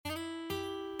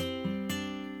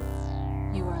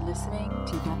listening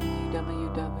to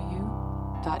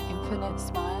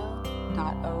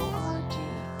www.infinitesmile.org.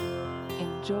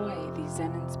 Enjoy these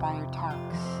Zen-inspired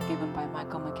talks given by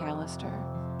Michael McAllister.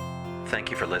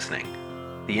 Thank you for listening.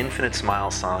 The Infinite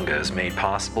Smile Sangha is made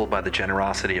possible by the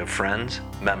generosity of friends,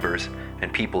 members,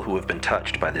 and people who have been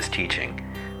touched by this teaching.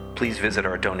 Please visit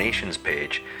our donations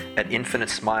page at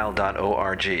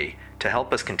infinitesmile.org to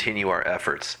help us continue our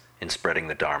efforts in spreading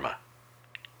the Dharma.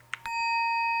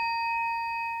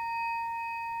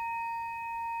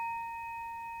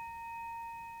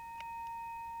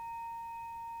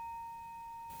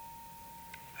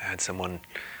 I had someone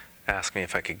ask me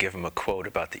if I could give him a quote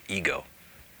about the ego.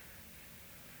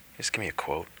 Just give me a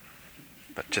quote.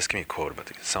 Just give me a quote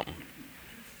about something.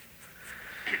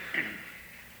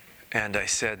 And I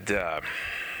said,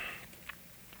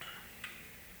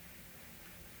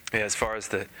 as far as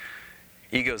the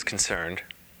ego is concerned,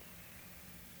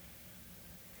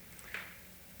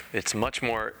 it's much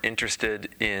more interested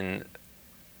in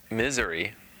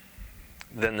misery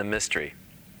than the mystery.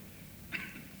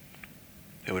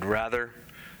 It would rather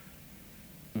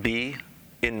be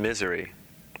in misery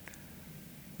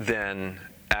than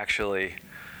actually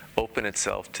open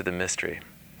itself to the mystery,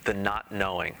 the not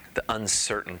knowing, the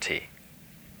uncertainty.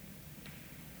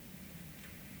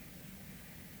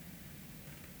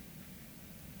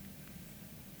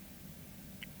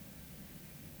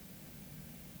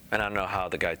 And I don't know how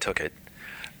the guy took it,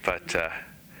 but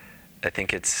I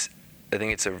think it's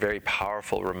a very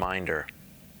powerful reminder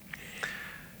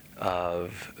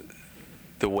of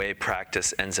the way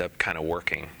practice ends up kind of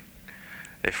working.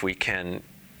 If we can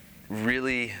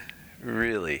really,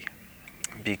 really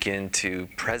begin to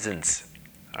presence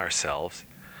ourselves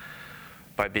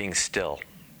by being still.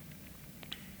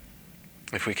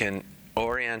 If we can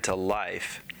orient a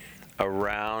life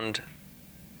around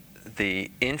the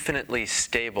infinitely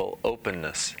stable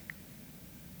openness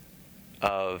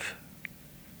of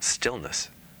stillness,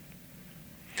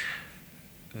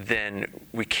 then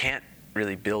we can't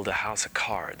really build a house of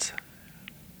cards.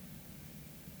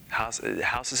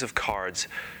 Houses of cards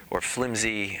or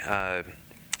flimsy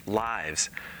lives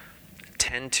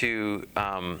tend to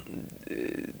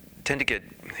get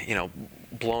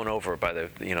blown over by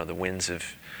the winds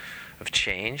of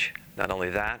change. Not only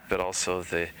that, but also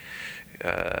the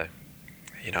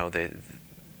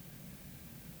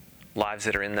lives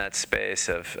that are in that space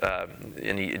of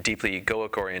any deeply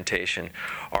egoic orientation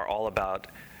are all about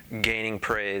gaining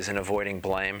praise and avoiding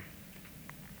blame.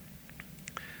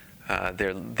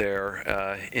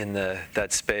 They're in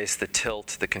that space,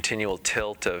 the continual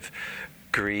tilt of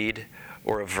greed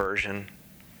or aversion.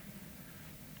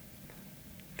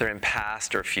 They're in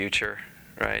past or future,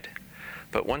 right?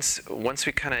 But once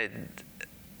we kind of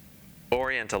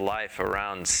orient a life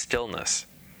around stillness,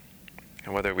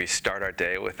 and whether we start our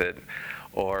day with it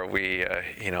or we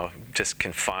just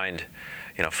can find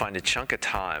a chunk of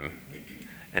time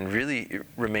and really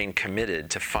remain committed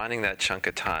to finding that chunk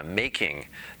of time, making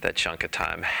that chunk of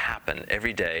time happen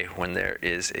every day when there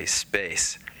is a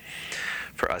space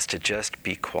for us to just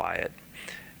be quiet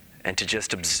and to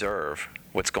just observe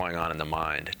what's going on in the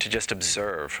mind, to just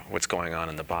observe what's going on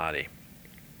in the body.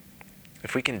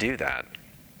 If we can do that,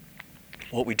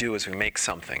 what we do is we make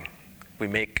something. We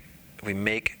make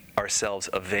ourselves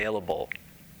available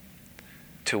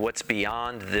to what's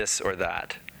beyond this or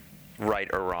that, right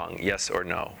or wrong, yes or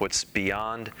no, what's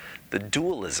beyond the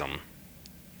dualism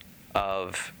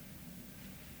of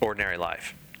ordinary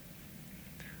life.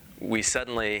 We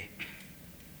suddenly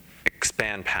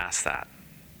expand past that.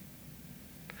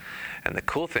 And the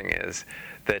cool thing is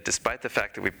that despite the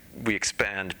fact that we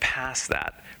expand past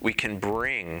that, we can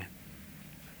bring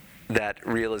that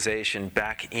realization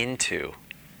back into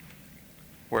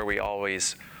where we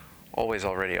always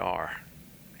already are,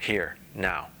 here,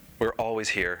 now. We're always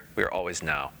here, we're always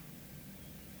now.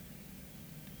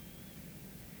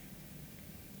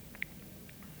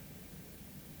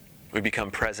 We become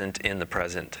present in the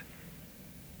present.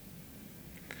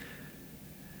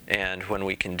 And when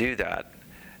we can do that,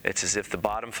 it's as if the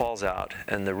bottom falls out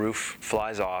and the roof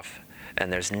flies off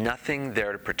and there's nothing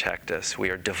there to protect us. We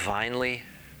are divinely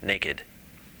naked.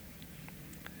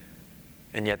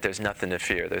 And yet there's nothing to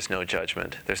fear. There's no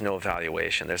judgment. There's no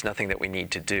evaluation. There's nothing that we need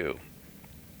to do.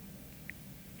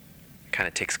 It kind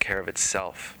of takes care of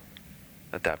itself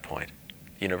at that point.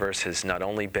 The universe has not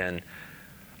only been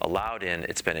allowed in,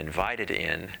 it's been invited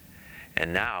in.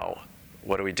 And now,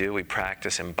 what do? We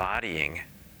practice embodying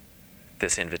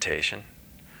this invitation,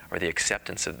 or the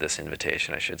acceptance of this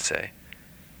invitation, I should say,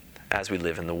 as we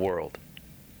live in the world.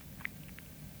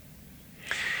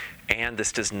 And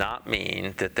this does not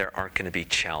mean that there aren't going to be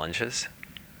challenges.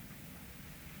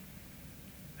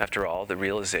 After all, the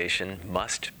realization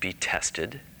must be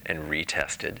tested and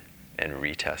retested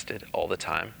all the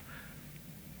time.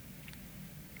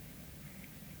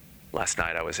 Last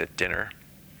night I was at dinner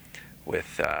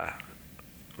with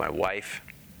my wife,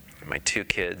 my 2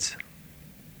 kids,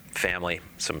 family,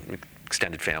 some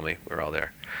extended family. We were all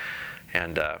there.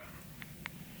 And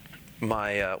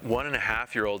my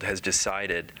 1.5-year-old has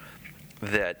decided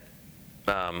that,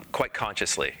 quite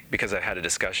consciously, because I had a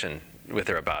discussion with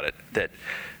her about it, that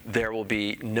there will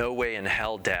be no way in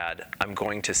hell, Dad, I'm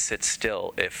going to sit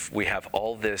still if we have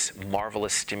all this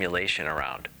marvelous stimulation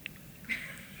around.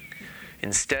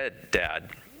 Instead, Dad,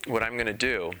 what I'm going to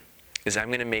do is I'm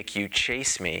going to make you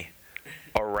chase me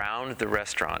around the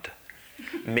restaurant.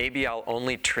 Maybe I'll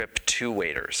only trip 2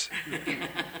 waiters.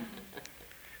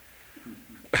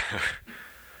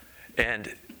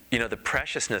 And, you know, the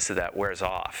preciousness of that wears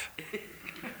off.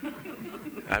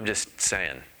 I'm just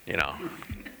saying, you know.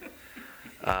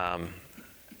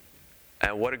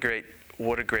 And what a great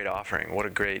offering. What a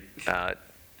great,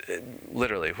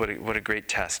 literally, what a great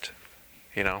test,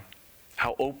 you know.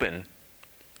 How open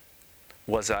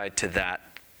was I to that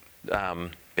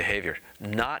behavior?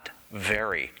 Not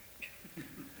very.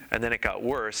 And then it got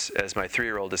worse as my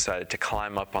 3-year-old decided to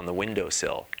climb up on the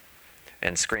windowsill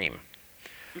and scream.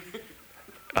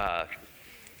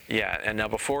 Yeah, and now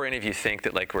before any of you think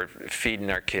that like we're feeding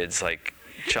our kids like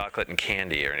chocolate and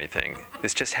candy or anything,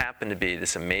 this just happened to be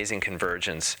this amazing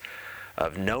convergence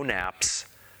of no naps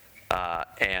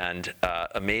and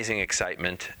amazing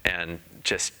excitement, and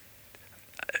just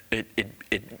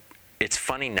it's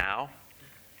funny now,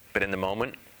 but in the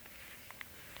moment,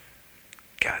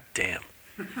 God damn.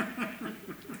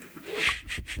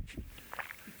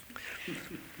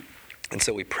 And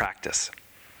so we practice.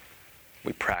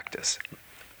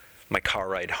 My car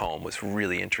ride home was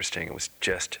really interesting. It was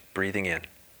just breathing in.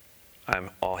 I'm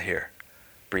all here.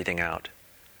 Breathing out.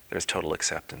 There's total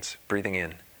acceptance. Breathing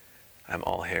in. I'm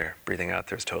all here. Breathing out.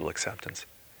 There's total acceptance.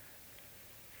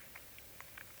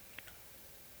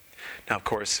 Now, of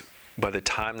course, by the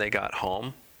time they got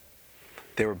home,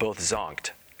 they were both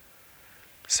zonked.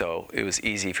 So it was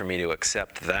easy for me to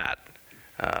accept that,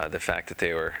 the fact that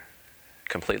they were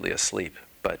completely asleep.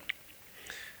 But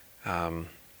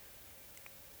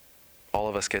all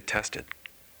of us get tested.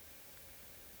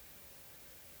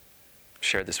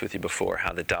 Shared this with you before,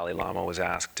 how the Dalai Lama was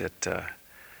asked at,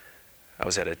 I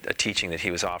was at a teaching that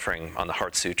he was offering on the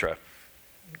Heart Sutra.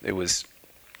 It's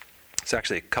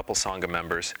actually a couple Sangha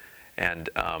members and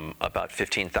about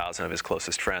 15,000 of his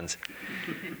closest friends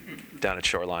down at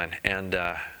Shoreline. And,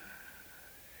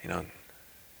 you know,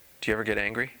 do you ever get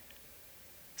angry?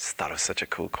 Just thought it was such a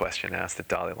cool question to ask the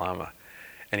Dalai Lama.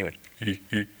 Anyway, you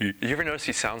ever notice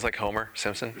he sounds like Homer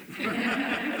Simpson?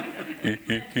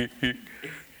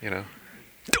 You know?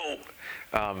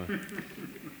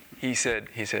 He said,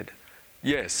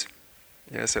 yes,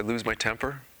 I lose my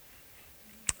temper,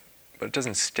 but it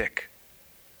doesn't stick.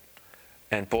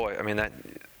 And boy, I mean,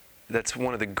 that's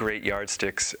one of the great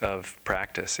yardsticks of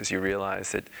practice, is you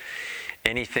realize that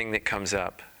anything that comes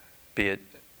up, be it,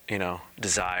 you know,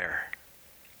 desire,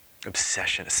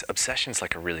 obsession's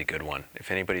like a really good one, if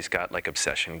anybody's got like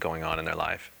obsession going on in their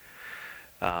life,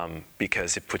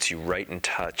 because it puts you right in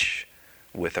touch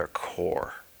with our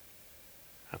core.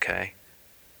 Okay?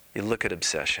 You look at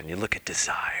obsession, you look at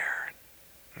desire,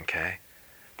 okay?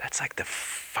 That's like the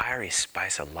fiery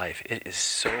spice of life. It is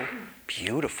so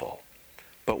beautiful.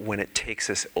 But when it takes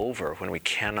us over, when we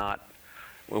can't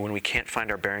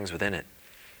find our bearings within it,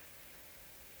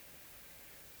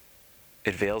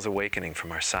 it veils awakening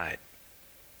from our sight.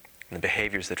 And the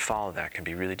behaviors that follow that can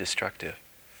be really destructive.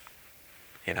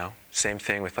 You know? Same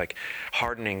thing with like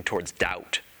hardening towards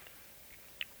doubt.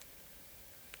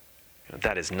 You know,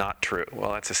 that is not true.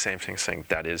 Well, that's the same thing saying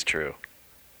that is true.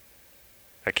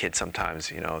 A kid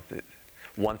sometimes, you know,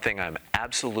 one thing I'm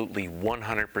absolutely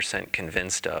 100%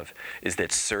 convinced of is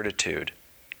that certitude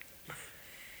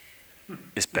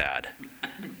is bad.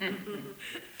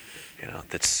 You know,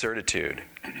 that certitude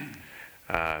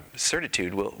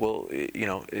will, you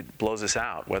know, it blows us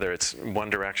out, whether it's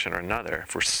one direction or another,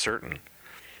 if we're certain.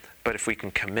 But if we can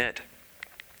commit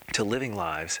to living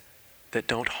lives that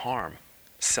don't harm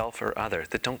self or other,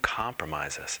 that don't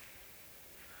compromise us,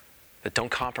 that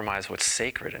don't compromise what's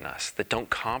sacred in us, that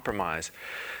don't compromise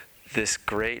this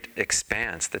great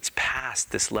expanse that's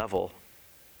past this level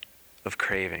of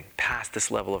craving, past this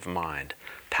level of mind,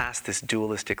 past this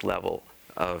dualistic level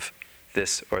of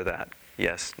this or that,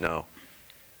 yes, no,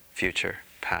 future,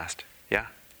 past, yeah.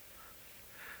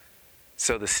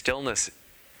 So the stillness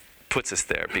puts us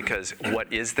there, because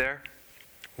what is there?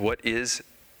 What is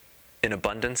in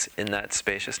abundance in that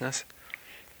spaciousness?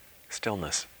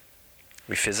 Stillness.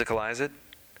 We physicalize it.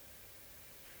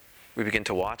 We begin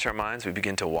to watch our minds. We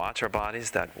begin to watch our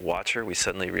bodies. That watcher, we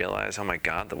suddenly realize, oh my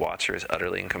God, the watcher is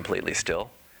utterly and completely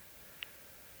still.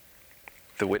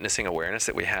 The witnessing awareness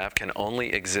that we have can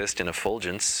only exist in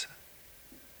effulgence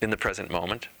in the present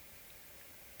moment.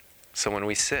 So when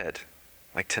we sit,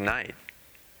 like tonight,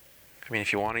 I mean,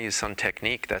 if you want to use some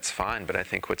technique, that's fine, but I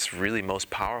think what's really most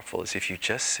powerful is if you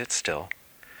just sit still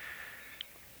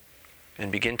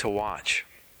and begin to watch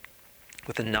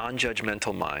with a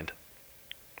non-judgmental mind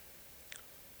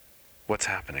what's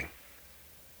happening.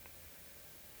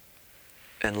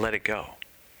 And let it go.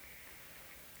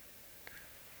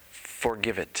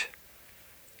 Forgive it.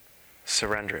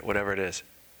 Surrender it, whatever it is.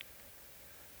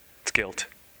 It's guilt.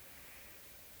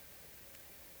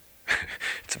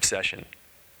 It's obsession.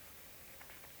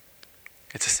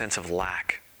 It's a sense of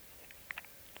lack.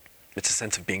 It's a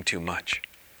sense of being too much.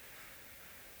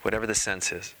 Whatever the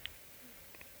sense is,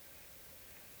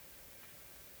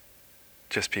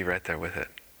 just be right there with it.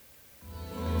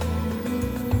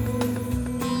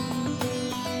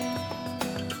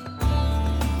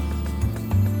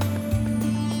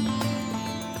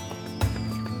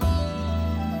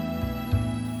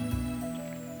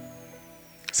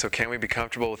 So can we be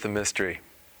comfortable with the mystery?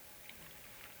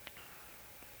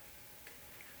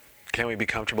 Can we be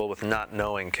comfortable with not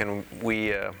knowing? Can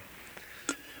we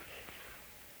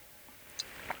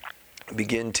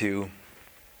begin to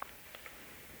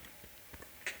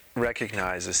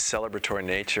recognize the celebratory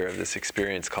nature of this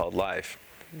experience called life?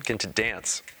 Begin to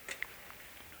dance,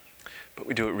 but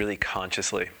we do it really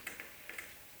consciously.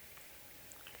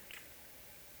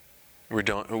 We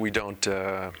don't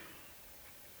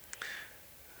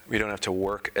have to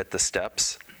work at the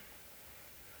steps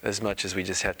as much as we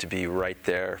just have to be right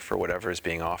there for whatever is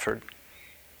being offered.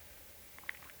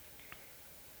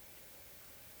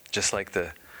 Just like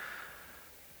the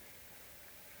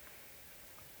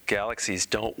galaxies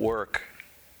don't work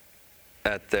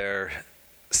at their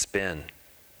spin.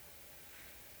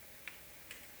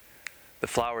 The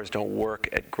flowers don't work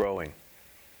at growing.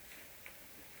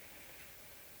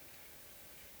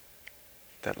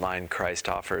 That line Christ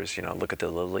offers, look at the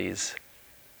lilies.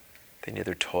 They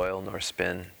neither toil nor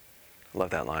spin. I love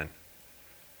that line.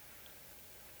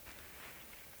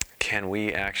 Can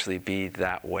we actually be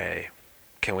that way?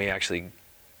 Can we actually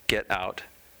get out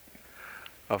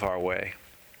of our way?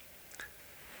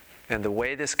 And the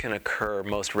way this can occur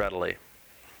most readily,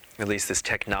 at least this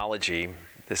technology,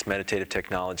 this meditative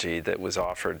technology that was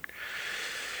offered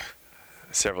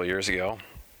several years ago,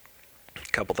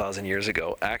 a couple thousand years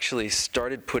ago, actually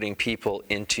started putting people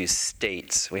into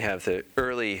states. We have the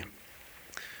early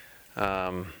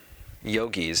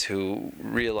yogis who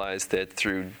realized that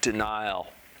through denial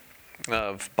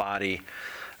of body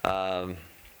and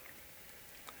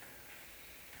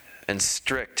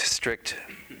strict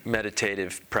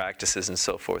meditative practices and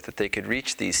so forth, that they could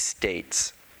reach these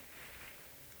states.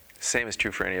 Same is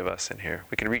true for any of us in here.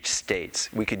 We can reach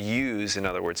states. We could use, in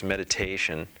other words,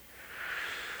 meditation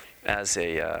as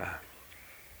a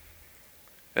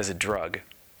drug.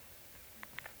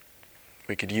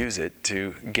 We could use it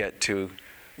to get to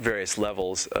various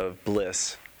levels of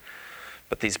bliss.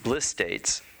 But these bliss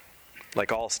states,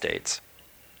 like all states,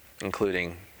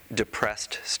 including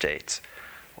depressed states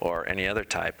or any other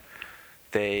type,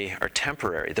 they are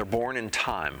temporary. They're born in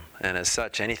time. And as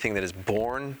such, anything that is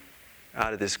born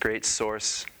out of this great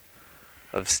source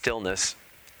of stillness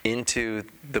into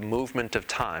the movement of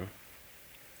time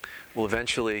will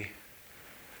eventually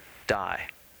die.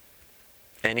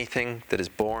 Anything that is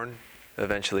born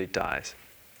eventually dies.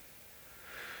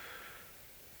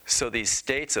 So these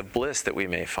states of bliss that we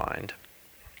may find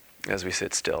as we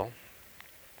sit still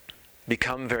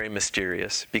become very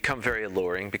mysterious, become very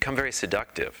alluring, become very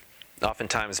seductive.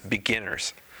 Oftentimes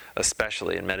beginners,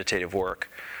 especially in meditative work,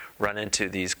 run into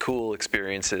these cool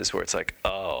experiences where it's like,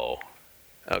 oh,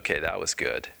 okay, that was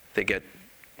good. They get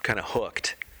kind of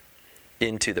hooked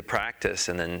into the practice,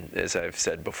 and then, as I've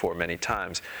said before many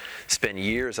times, spend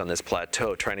years on this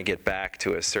plateau trying to get back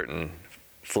to a certain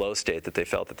flow state that they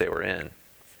felt that they were in.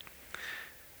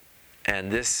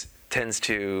 And this tends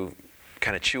to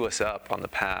kind of chew us up on the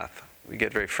path. We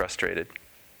get very frustrated.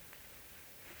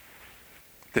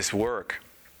 This work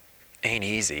ain't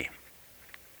easy.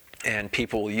 And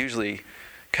people will usually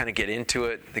kind of get into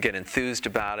it, they get enthused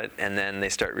about it, and then they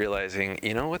start realizing,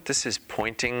 you know what this is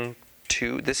pointing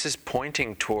to? This is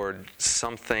pointing toward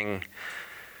something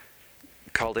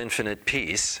called infinite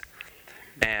peace.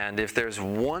 And if there's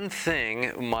one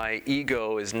thing my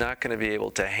ego is not going to be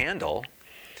able to handle,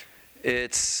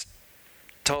 it's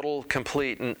total,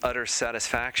 complete, and utter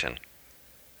satisfaction.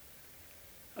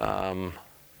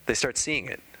 they start seeing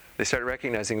it. They start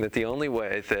recognizing that the only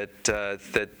way that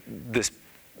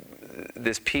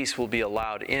this peace will be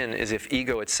allowed in is if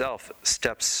ego itself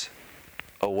steps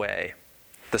away.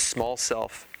 The small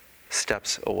self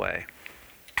steps away.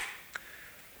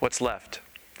 What's left?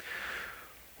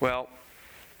 Well,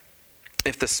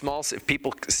 if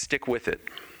people stick with it,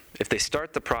 if they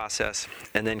start the process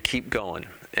and then keep going,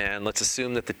 and let's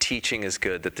assume that the teaching is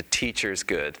good, that the teacher is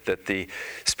good, that the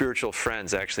spiritual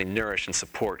friends actually nourish and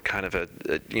support kind of a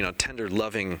tender,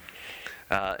 loving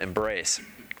embrace,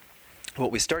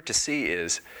 what we start to see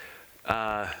is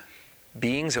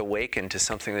beings awaken to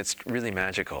something that's really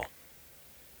magical.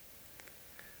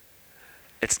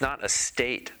 It's not a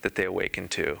state that they awaken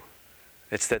to.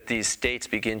 It's that these states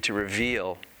begin to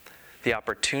reveal the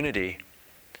opportunity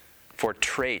for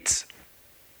traits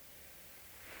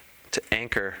to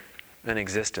anchor an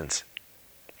existence.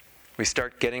 We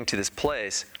start getting to this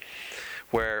place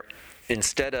where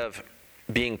instead of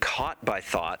being caught by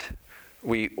thought,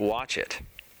 we watch it.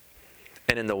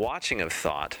 And in the watching of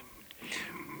thought,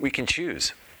 we can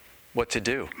choose what to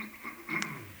do.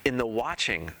 In the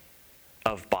watching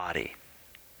of body,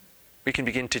 we can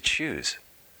begin to choose.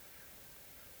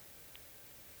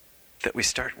 That we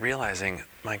start realizing,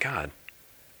 my God,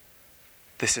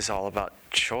 this is all about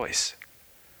choice.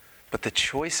 But the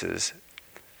choices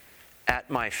at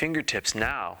my fingertips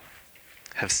now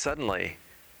have suddenly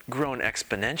grown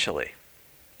exponentially.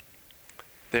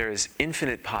 There is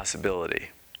infinite possibility,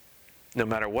 no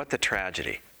matter what the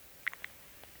tragedy.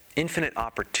 Infinite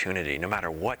opportunity, no matter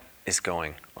what is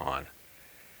going on.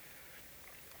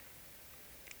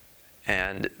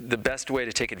 And the best way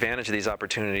to take advantage of these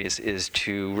opportunities is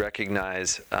to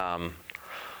recognize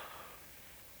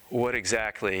what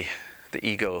exactly the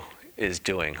ego is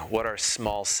doing, what our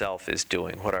small self is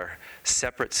doing, what our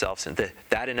separate selves, and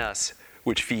that in us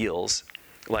which feels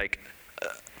like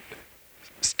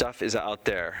stuff is out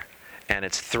there and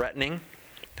it's threatening,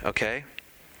 okay?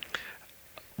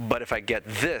 But if I get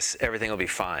this, everything will be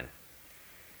fine,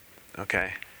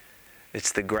 okay?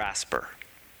 It's the grasper,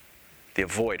 the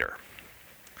avoider.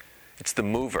 It's the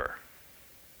mover.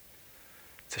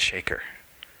 It's a shaker.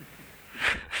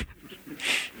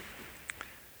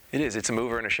 It is. It's a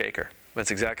mover and a shaker.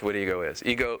 That's exactly what ego is.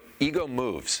 Ego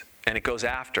moves, and it goes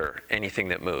after anything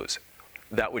that moves.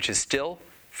 That which is still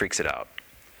freaks it out.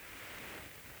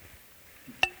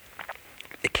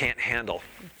 It can't handle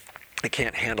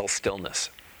stillness.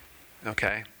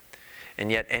 Okay?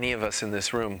 And yet any of us in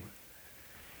this room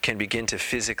can begin to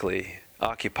physically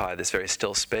occupy this very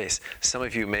still space. Some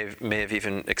of you may have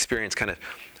even experienced kind of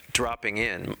dropping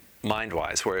in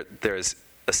mind-wise, where there's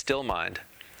a still mind,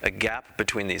 a gap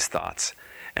between these thoughts,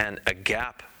 and a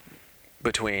gap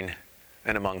between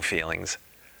and among feelings.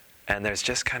 And there's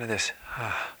just kind of this,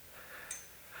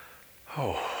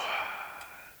 a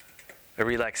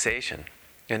relaxation.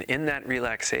 And in that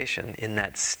relaxation, in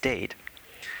that state,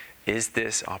 is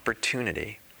this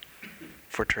opportunity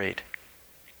for trait.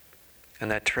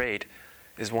 And that trait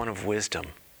is one of wisdom.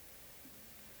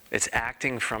 It's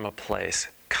acting from a place,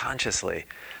 consciously,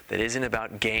 that isn't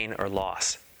about gain or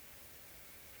loss.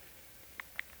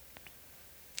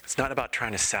 It's not about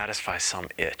trying to satisfy some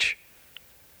itch.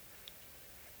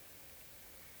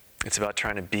 It's about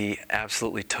trying to be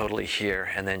absolutely, totally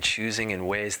here, and then choosing in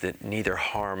ways that neither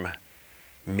harm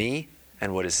me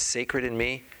and what is sacred in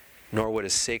me, nor what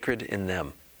is sacred in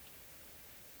them.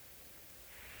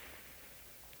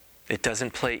 It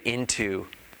doesn't play into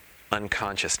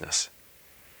unconsciousness.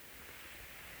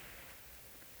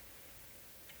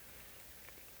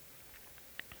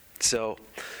 So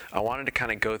I wanted to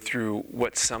kind of go through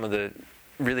what some of the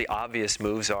really obvious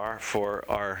moves are for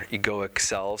our egoic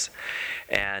selves,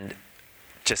 and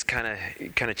just kind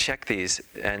of check these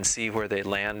and see where they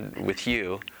land with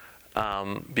you,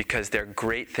 because they're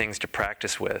great things to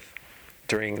practice with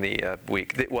during the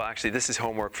week. Well, actually, this is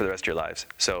homework for the rest of your lives.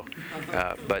 So,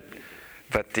 but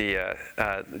the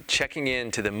checking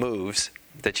into the moves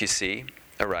that you see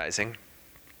arising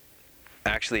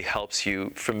actually helps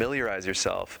you familiarize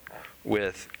yourself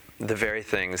with the very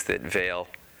things that veil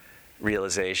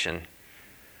realization,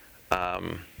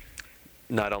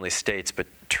 not only states but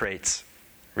traits,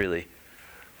 really,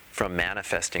 from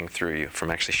manifesting through you, from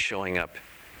actually showing up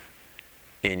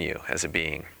in you as a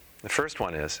being. The first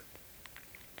one is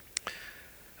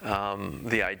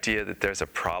the idea that there's a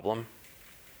problem.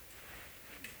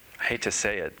 I hate to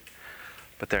say it,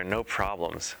 but there are no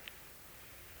problems.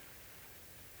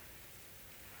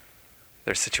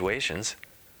 There's situations,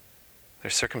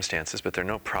 there's circumstances, but there are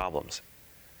no problems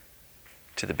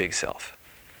to the big self.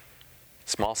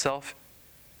 Small self,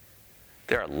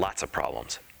 there are lots of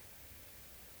problems.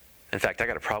 In fact, I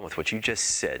got a problem with what you just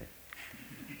said,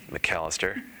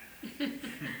 McAllister.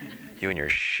 You and your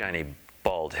shiny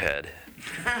bald head.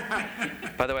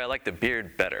 By the way, I like the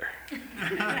beard better.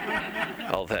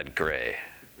 All that gray.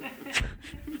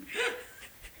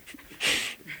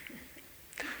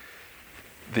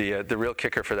 The real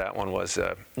kicker for that one was,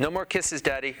 no more kisses,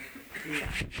 Daddy.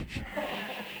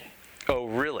 Oh,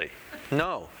 really?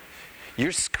 No.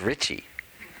 You're scritchy.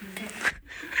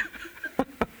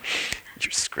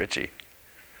 You're scritchy.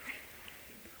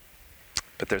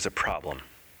 But there's a problem.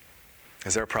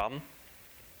 Is there a problem?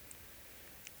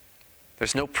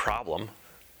 There's no problem.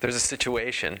 There's a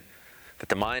situation that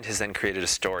the mind has then created a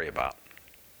story about.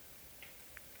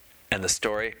 And the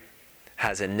story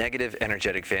has a negative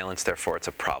energetic valence, therefore it's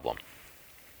a problem.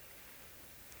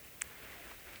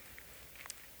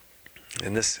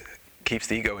 And this keeps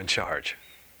the ego in charge.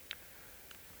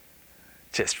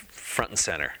 Just front and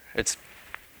center. It's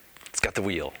got the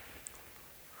wheel.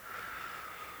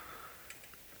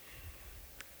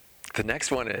 The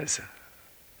next one is,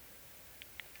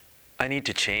 I need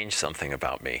to change something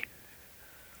about me.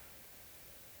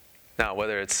 Now,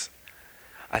 whether it's,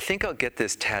 I think I'll get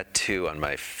this tattoo on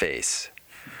my face,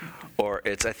 or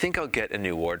it's, I think I'll get a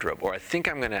new wardrobe, or I think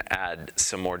I'm going to add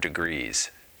some more degrees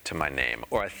to my name,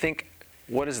 or I think,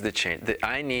 what is the change? That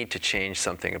I need to change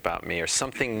something about me, or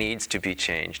something needs to be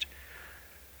changed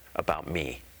about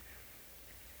me.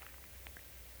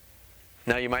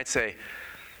 Now you might say,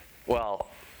 well,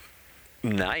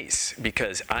 nice,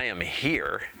 because I am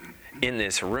here in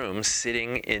this room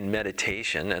sitting in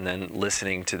meditation and then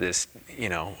listening to this,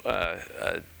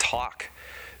 talk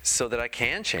so that I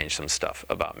can change some stuff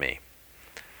about me.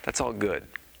 That's all good.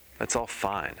 That's all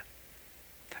fine.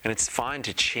 And it's fine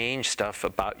to change stuff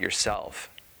about yourself.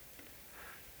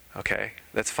 Okay?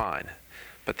 That's fine.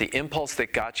 But the impulse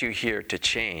that got you here to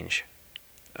change,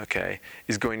 okay,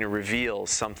 is going to reveal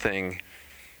something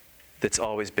that's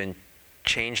always been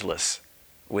changeless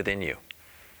within you.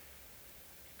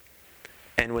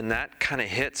 And when that kind of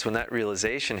hits, when that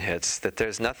realization hits, that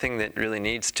there's nothing that really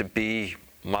needs to be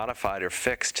modified or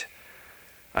fixed,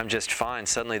 I'm just fine,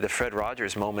 suddenly the Fred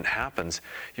Rogers moment happens.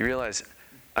 You realize,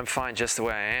 I'm fine just the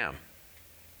way I am.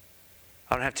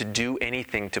 I don't have to do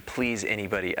anything to please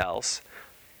anybody else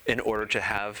in order to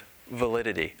have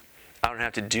validity. I don't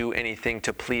have to do anything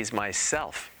to please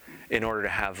myself in order to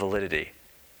have validity.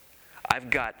 I've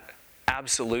got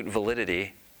absolute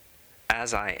validity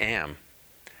as I am.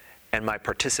 And my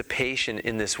participation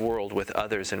in this world with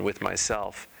others and with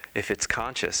myself, if it's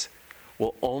conscious,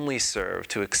 will only serve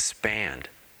to expand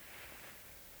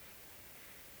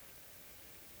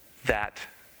that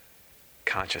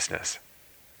consciousness,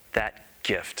 that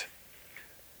gift.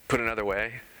 Put another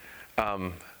way,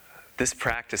 this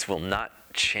practice will not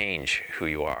change who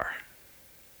you are.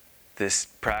 This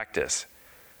practice,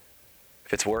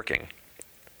 if it's working,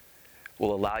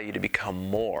 will allow you to become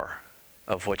more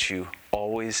of what you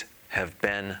always have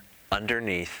been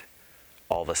underneath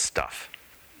all the stuff.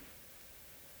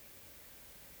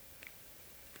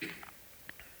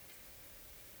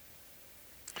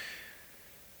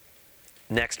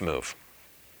 Next move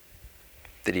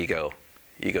that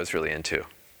ego's really into.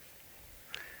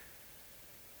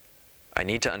 I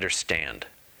need to understand.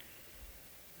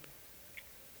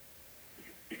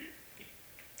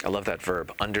 I love that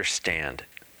verb, understand.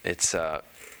 It's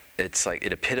like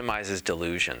it epitomizes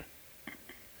delusion.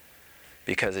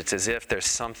 Because it's as if there's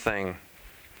something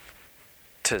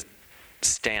to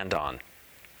stand on.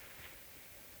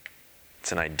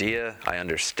 It's an idea, I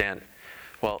understand.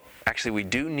 Well, actually we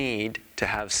do need to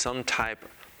have some type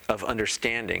of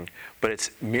understanding, but it's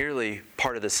merely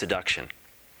part of the seduction.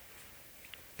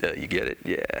 You get it?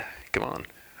 Yeah, come on,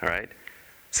 all right?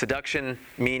 Seduction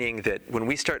meaning that when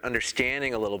we start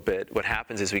understanding a little bit, what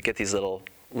happens is we get these little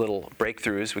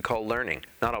breakthroughs we call learning.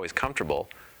 Not always comfortable,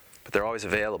 but they're always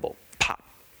available. Pop,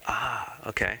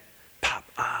 okay. Pop,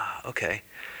 okay.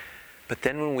 But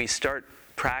then when we start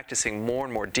practicing more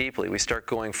and more deeply, we start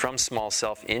going from small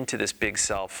self into this big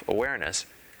self-awareness,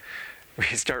 we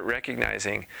start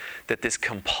recognizing that this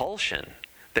compulsion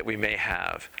that we may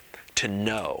have to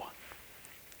know,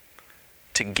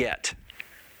 to get,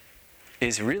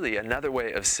 is really another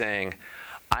way of saying,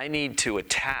 I need to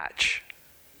attach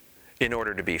in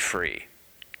order to be free.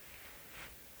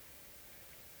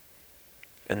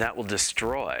 And that will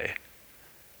destroy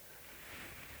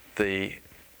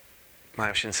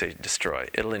I shouldn't say destroy,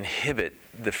 it'll inhibit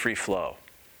the free flow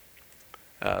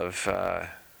of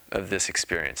this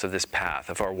experience, of this path,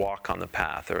 of our walk on the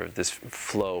path, or this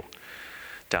flow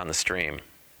down the stream,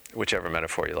 whichever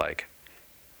metaphor you like.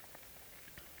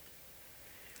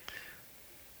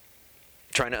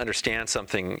 trying to understand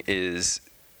something is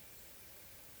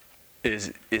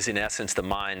in essence the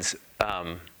mind's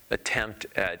attempt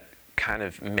at kind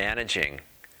of managing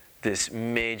this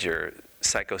major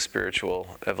psycho-spiritual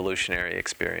evolutionary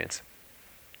experience.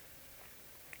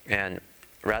 And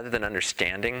rather than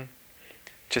understanding,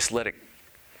 just let it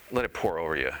pour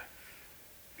over you.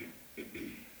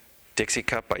 Dixie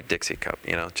cup by Dixie cup,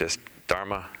 just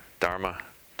Dharma, Dharma,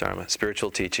 Dharma, spiritual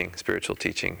teaching,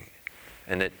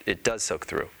 and it does soak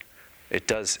through. It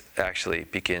does actually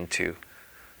begin to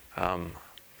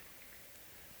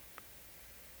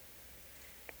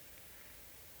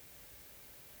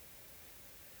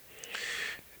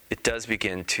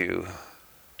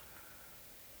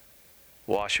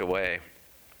wash away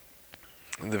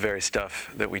the very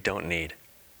stuff that we don't need.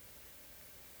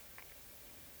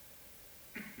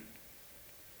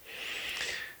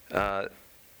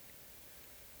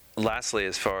 Lastly,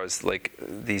 as far as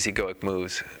these egoic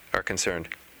moves are concerned,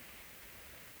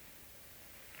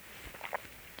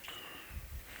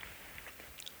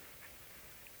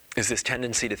 is this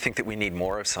tendency to think that we need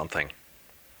more of something,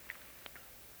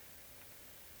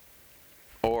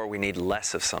 or we need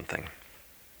less of something.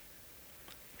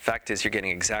 Fact is, you're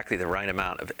getting exactly the right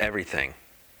amount of everything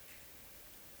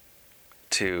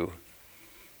to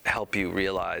help you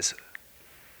realize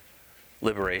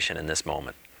liberation in this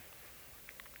moment.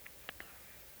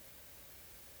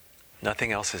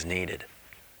 Nothing else is needed.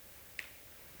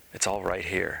 It's all right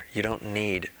here. You don't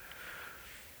need,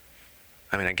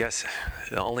 I guess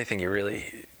the only thing you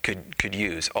really could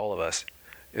use, all of us,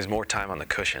 is more time on the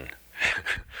cushion.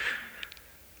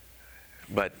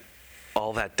 But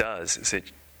all that does is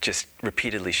it just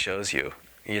repeatedly shows you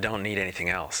don't need anything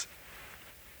else.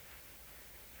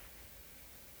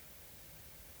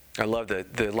 I love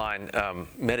the line,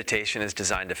 meditation is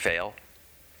designed to fail,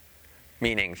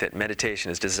 meaning that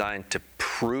meditation is designed to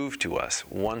prove to us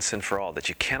once and for all that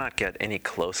you cannot get any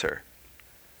closer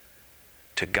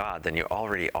to God than you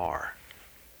already are.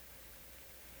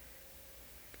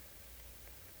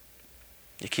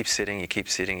 You keep sitting.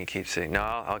 No,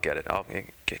 I'll get it. I'll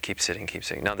keep sitting.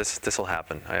 No, this will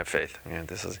happen. I have faith.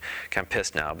 I'm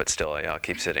pissed now, but still, I'll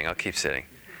keep sitting.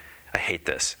 I hate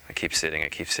this. I keep sitting.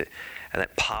 And then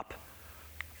pop.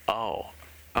 Oh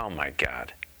my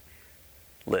God.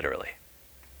 Literally.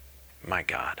 My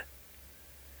God.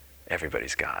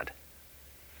 Everybody's God.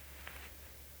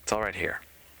 It's all right here.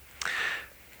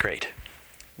 Great.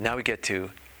 Now we get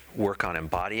to work on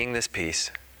embodying this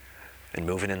peace and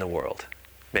moving in the world.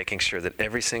 Making sure that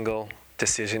every single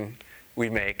decision we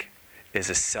make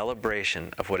is a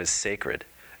celebration of what is sacred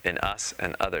in us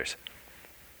and others.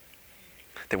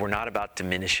 That we're not about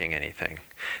diminishing anything.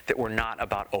 That we're not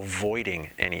about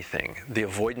avoiding anything. The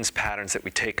avoidance patterns that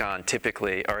we take on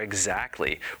typically are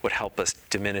exactly what help us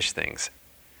diminish things.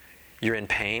 You're in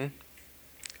pain.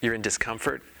 You're in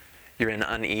discomfort. You're in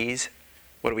unease.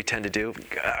 What do we tend to do?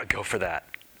 Go for that.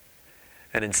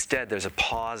 And instead, there's a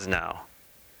pause now.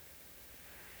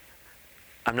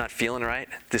 I'm not feeling right.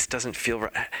 This doesn't feel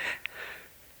right.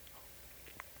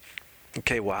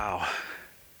 Okay, wow.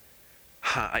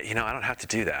 I don't have to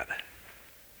do that.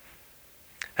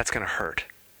 That's going to hurt.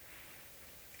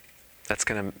 That's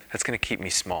going to keep me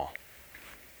small.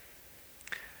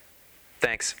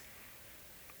 Thanks.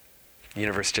 The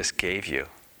universe just gave you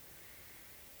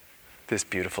this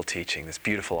beautiful teaching, this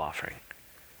beautiful offering.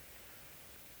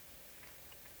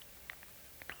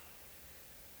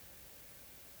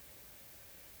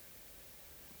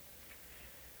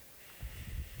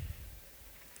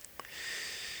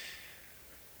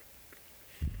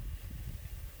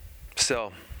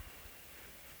 So,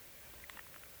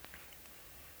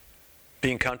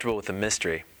 being comfortable with the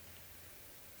mystery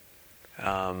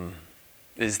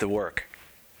is the work.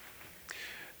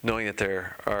 Knowing that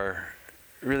there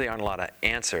really aren't a lot of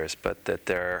answers, but that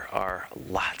there are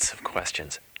lots of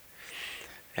questions.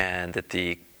 And that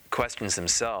the questions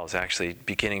themselves, actually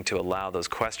beginning to allow those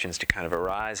questions to kind of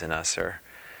arise in us, are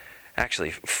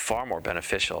actually far more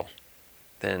beneficial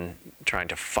than trying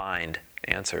to find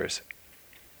answers.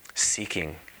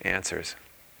 Seeking answers.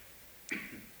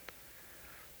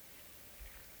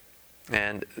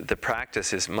 And the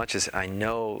practice, as much as I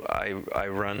know I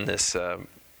run this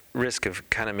risk of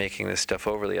kind of making this stuff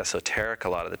overly esoteric a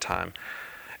lot of the time,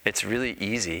 it's really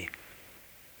easy.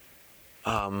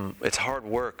 It's hard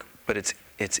work, but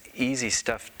it's easy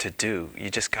stuff to do. You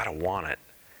just got to want it.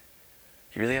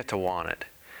 You really have to want it.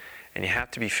 And you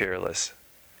have to be fearless.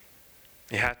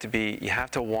 You have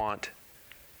to want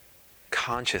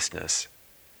consciousness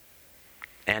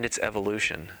and its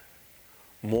evolution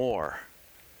more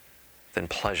than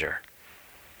pleasure.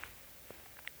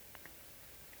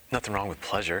 Nothing wrong with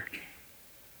pleasure.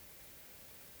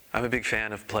 I'm a big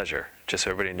fan of pleasure, just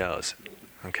so everybody knows,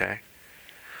 okay?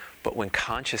 But when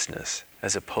consciousness,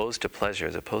 as opposed to pleasure,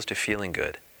 as opposed to feeling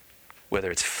good, whether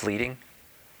it's fleeting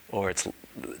or it's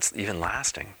even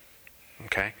lasting,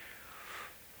 okay?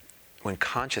 When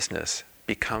consciousness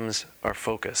becomes our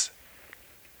focus,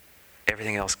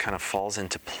 everything else kind of falls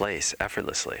into place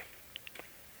effortlessly.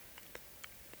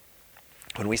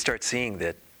 When we start seeing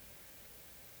that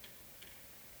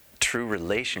true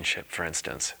relationship, for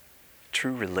instance,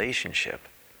 true relationship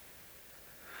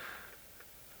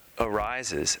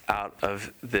arises out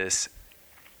of this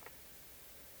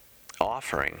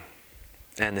offering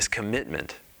and this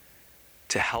commitment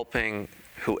to helping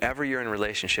whoever you're in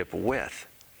relationship with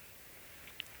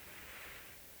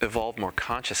evolve more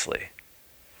consciously,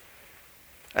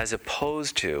 as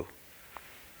opposed to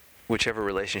whichever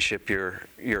relationship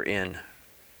you're in.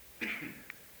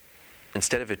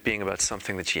 Instead of it being about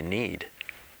something that you need,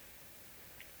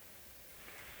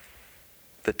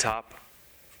 the top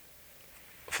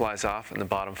flies off and the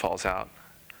bottom falls out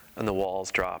and the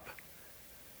walls drop.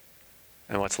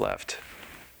 And what's left?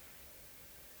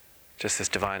 Just this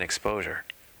divine exposure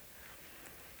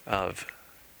of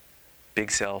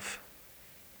big self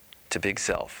to big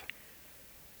self.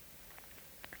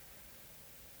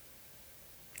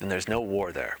 And there's no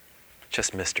war there,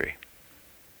 just mystery.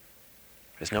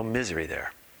 There's no misery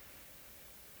there.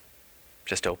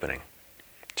 Just opening.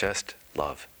 Just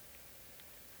love.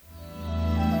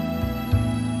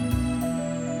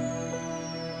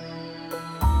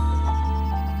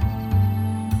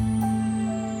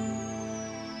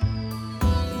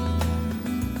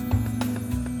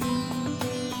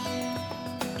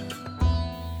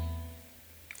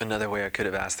 Another way I could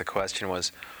have asked the question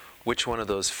was, which one of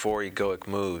those four egoic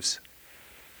moves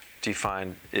do you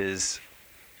find is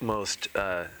most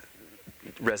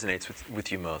resonates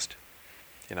with you most?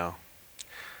 You know,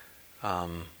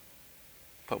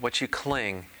 but what you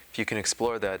cling, if you can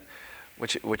explore that,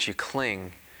 what you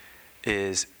cling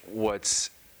is what's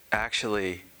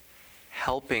actually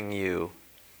helping you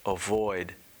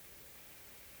avoid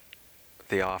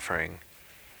the offering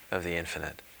of the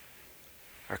infinite.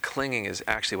 Our clinging is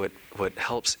actually what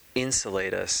helps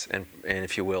insulate us and,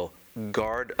 if you will,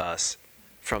 guard us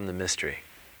from the mystery.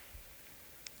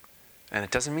 And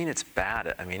it doesn't mean it's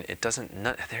bad. I mean, there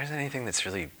isn't anything that's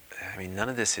really, none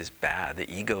of this is bad. The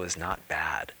ego is not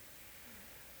bad.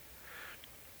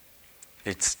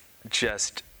 It's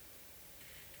just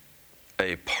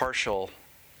a partial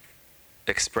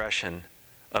expression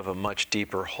of a much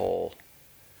deeper whole.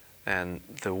 And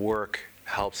the work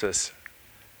helps us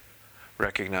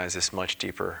recognize this much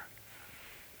deeper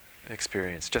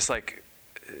experience. Just like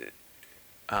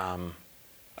I've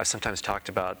sometimes talked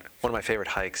about, one of my favorite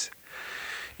hikes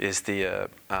is the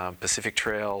Pacific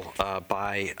Trail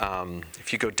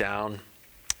if you go down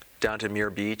to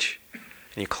Muir Beach and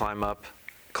you climb up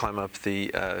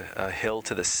the hill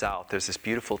to the south, there's this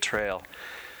beautiful trail.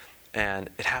 And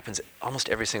it happens almost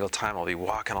every single time. I'll be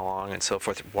walking along and so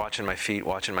forth, watching my feet,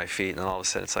 and then all of a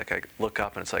sudden it's like I look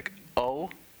up and it's like,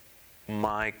 oh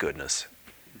my goodness,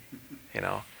 you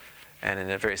know? And in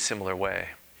a very similar way,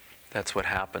 that's what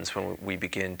happens when we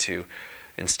begin to,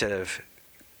 instead of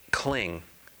cling,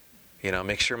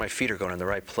 make sure my feet are going in the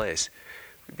right place,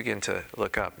 we begin to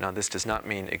look up. Now, this does not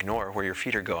mean ignore where your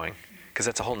feet are going, because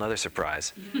that's a whole nother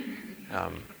surprise.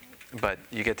 But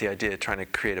you get the idea, trying to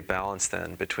create a balance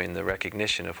then between the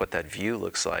recognition of what that view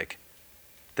looks like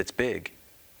that's big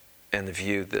and the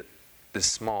view that is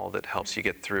small that helps you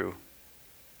get through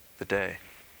the day.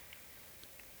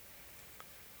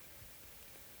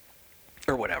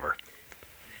 Or whatever.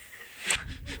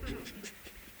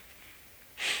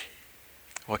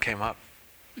 What came up?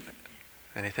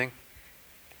 Anything?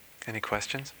 Any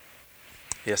questions?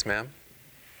 Yes, ma'am?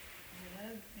 One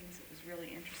of the things that was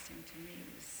really interesting to me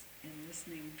was in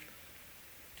listening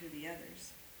to the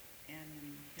others and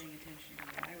in paying attention to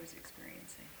what I was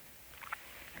experiencing,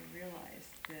 I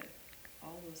realized that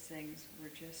all those things were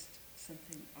just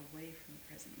something away from the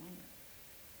present moment.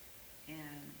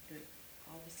 And that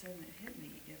all of a sudden it hit me,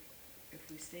 if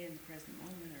we stay in the present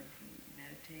moment or if we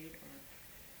meditate or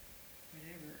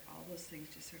whatever, all those things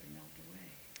just sort of melt away.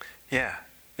 Yeah,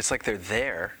 it's like they're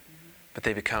there, but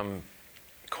they become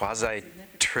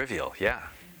quasi-trivial. Yeah.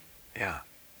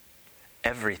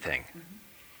 Everything.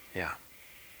 Yeah.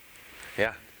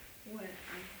 What I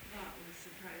thought was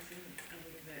surprising a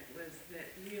little bit was that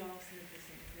we all said the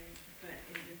same thing, but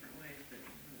in different ways, but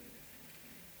really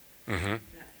the same thing.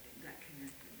 That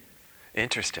connectedness.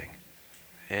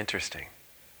 Interesting.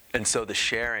 And so the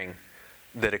sharing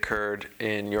that occurred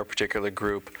in your particular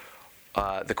group,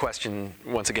 the question,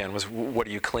 once again, was what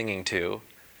are you clinging to?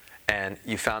 and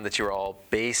you found that you were all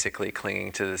basically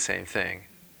clinging to the same thing.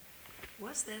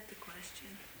 Was that the question?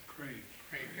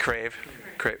 Crave?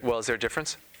 Well, is there a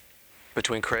difference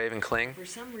between crave and cling? For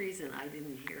some reason, I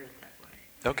didn't hear it that way.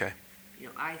 Okay.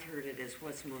 I heard it as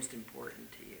what's most important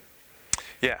to you.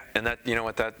 Yeah, and that, you know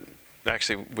what, that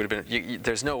actually would have been,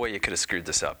 there's no way you could have screwed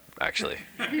this up, actually.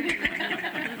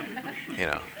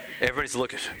 Everybody's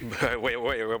looking, wait,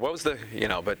 what was the,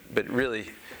 but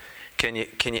really, can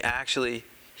you actually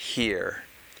hear,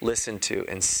 listen to,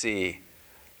 and see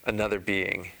another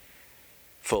being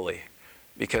fully?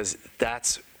 Because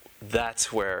that's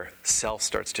where self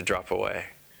starts to drop away,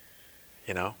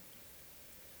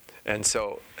 And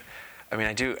so,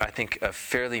 I think a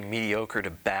fairly mediocre to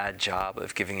bad job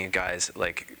of giving you guys,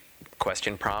 like,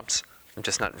 question prompts. I'm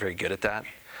just not very good at that.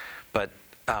 But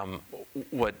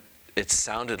what it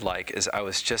sounded like is I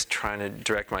was just trying to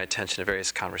direct my attention to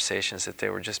various conversations that they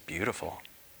were just beautiful.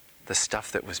 The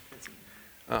stuff that was,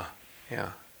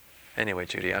 yeah. Anyway,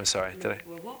 Judy, I'm sorry. Did I?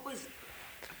 Well, what was,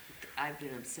 I've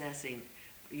been obsessing,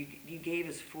 you gave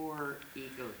us 4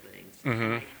 ego things.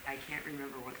 Mm-hmm. I can't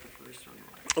remember what the first one was.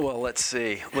 Well, let's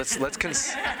see. Let's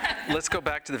go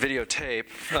back to the videotape.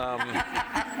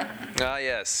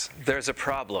 Yes, there's a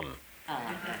problem.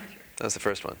 That's the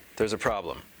first one. There's a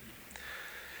problem.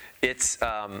 It's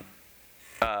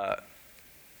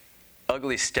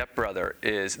ugly stepbrother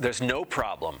is, there's no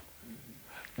problem.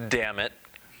 Damn it,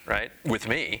 right? With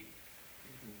me.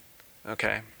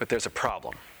 Okay, but there's a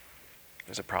problem.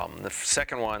 There's a problem. The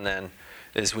second one then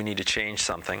is we need to change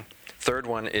something. Third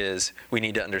one is we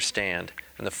need to understand.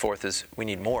 And the fourth is we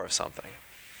need more of something.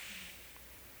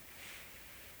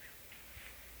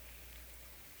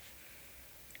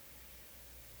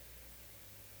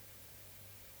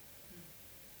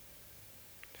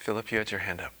 Philip, you had your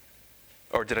hand up.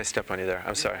 Or did I step on you there?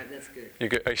 I'm sorry. That's good. You're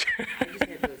good? I just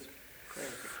had those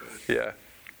clarifications. Yeah.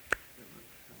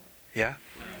 Yeah?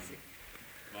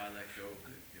 Well, I let go.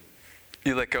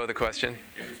 You let go of the question?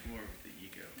 It was more of the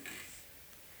ego.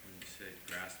 When you said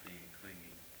grasping and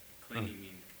clinging. Clinging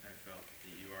means I felt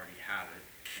that you already have it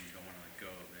and you don't want to let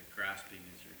go of it. Grasping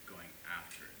is you're going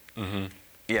after it. Mm-hmm.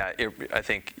 Yeah, I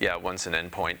think, one's an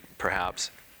endpoint,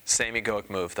 perhaps. Same egoic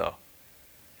move, though.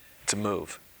 It's a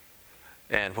move.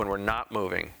 And when we're not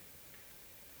moving,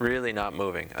 really not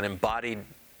moving, an embodied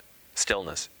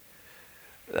stillness,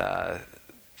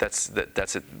 that's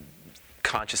it.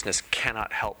 Consciousness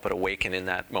cannot help but awaken in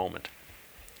that moment.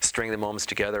 String the moments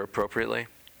together appropriately,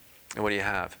 and what do you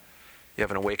have? You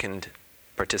have an awakened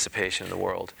participation in the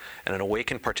world. And an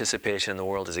awakened participation in the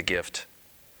world is a gift,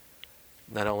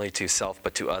 not only to self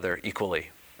but to other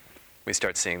equally. We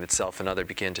start seeing that self and other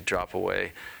begin to drop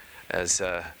away, as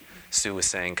Sue was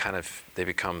saying, they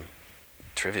become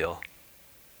trivial.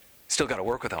 Still got to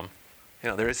work with them.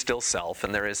 There is still self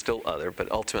and there is still other, but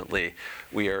ultimately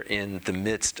we are in the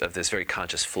midst of this very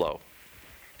conscious flow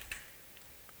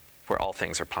where all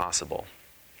things are possible,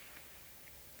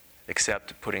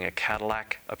 except putting a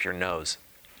Cadillac up your nose.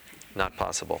 Not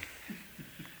possible.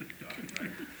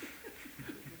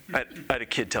 I had a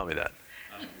kid tell me that.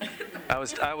 I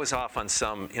was off on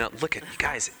some, look at, you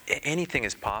guys, anything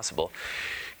is possible.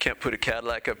 Can't put a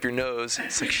Cadillac up your nose.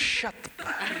 It's like, shut the...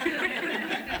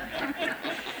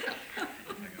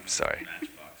 Sorry.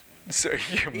 Sorry,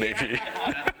 maybe.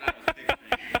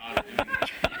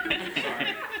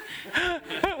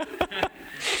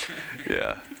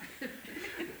 Yeah.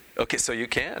 Okay, so you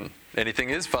can. Anything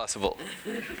is possible.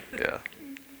 Yeah.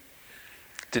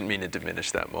 Didn't mean to diminish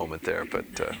that moment there, but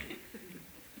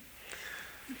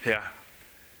yeah.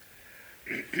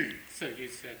 So you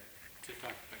said to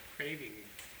talk about craving.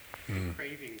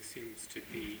 Craving seems to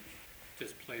be,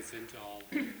 just plays into all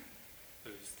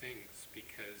those things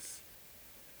because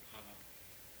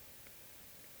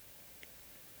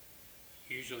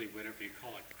usually whatever you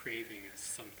call it, craving is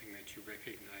something that you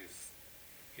recognize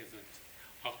isn't.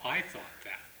 I thought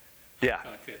that. Yeah. I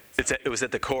thought that It was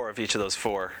at the core of each of those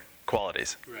 4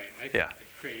 qualities. Right. I thought Yeah. that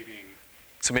craving.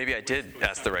 So maybe I did was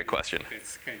ask the right question.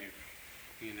 It's kind of,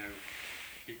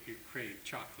 you crave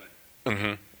chocolate.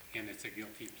 Mm-hmm. And it's a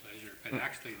guilty pleasure. But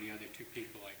actually the other 2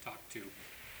 people I talked to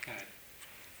had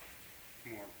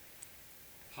more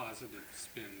positive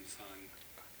spins on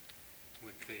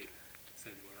what they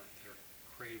said were their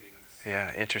cravings.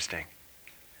 Yeah, interesting.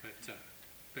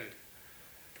 But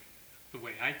the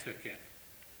way I took it,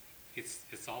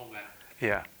 it's all that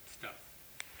Yeah. stuff.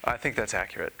 I think that's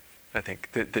accurate. I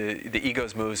think the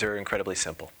ego's moves are incredibly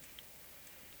simple.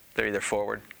 They're either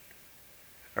forward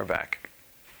or back,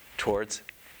 towards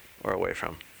or away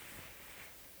from.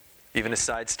 Even a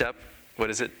sidestep, what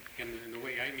is it? And the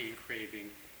way I mean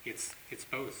craving, it's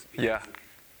both. Yeah.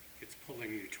 It's it's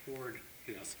pulling you toward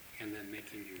this and then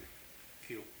making you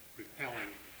feel repelling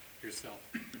yourself.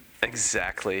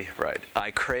 Exactly right.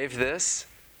 I crave this.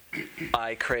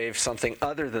 I crave something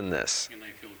other than this. And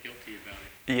I feel guilty about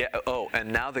it. Yeah. Oh,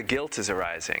 and now the guilt is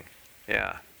arising.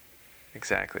 Yeah.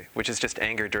 Exactly. Which is just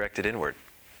anger directed inward.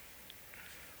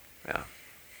 Yeah.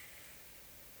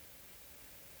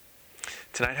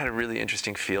 Tonight had a really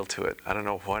interesting feel to it. I don't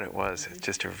know what it was. It's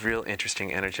just a real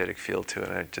interesting, energetic feel to it.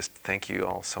 I just thank you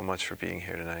all so much for being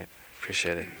here tonight.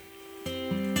 Appreciate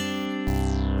it.